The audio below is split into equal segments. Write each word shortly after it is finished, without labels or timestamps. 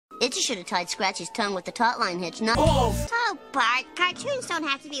Itchy should have tied Scratchy's tongue with the taut line hitch, not... Oh, Bart, cartoons don't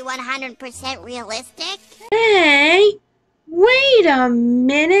have to be 100% realistic. Hey, wait a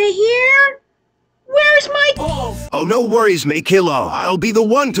minute here. Where's my... Oh, no worries, Maykilo. I'll be the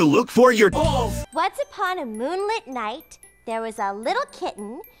one to look for your... Once upon a moonlit night, there was a little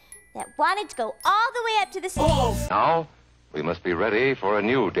kitten that wanted to go all the way up to the sea. Now, we must be ready for a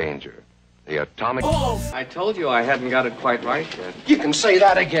new danger. The atomic... I told you I hadn't got it quite right yet. You can say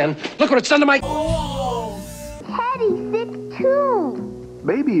that again. Look what it's done to my... Teddy sits too.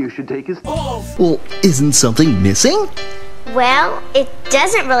 Maybe you should take his... Well, isn't something missing? Well, it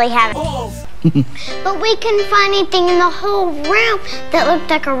doesn't really have it. But we couldn't find anything in the whole room that looked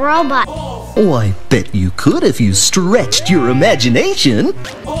like a robot. Oh, I bet you could if you stretched your imagination.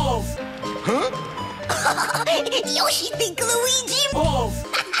 Huh? Yoshi think Luigi...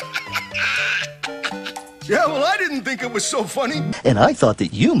 Yeah, well, I didn't think it was so funny. And I thought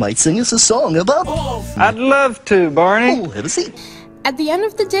that you might sing us a song about... I'd love to, Barney. Oh, have a seat. At the end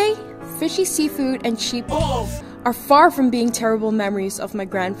of the day, fishy seafood and sheep are far from being terrible memories of my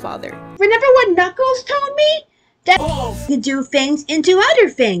grandfather. Remember what Knuckles told me? That you do things into other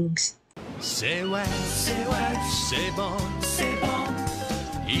things. C'est bon.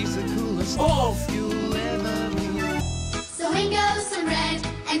 He's the coolest you'll ever meet. So in goes some bread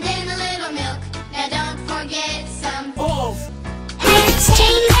and then a little milk. Now don't forget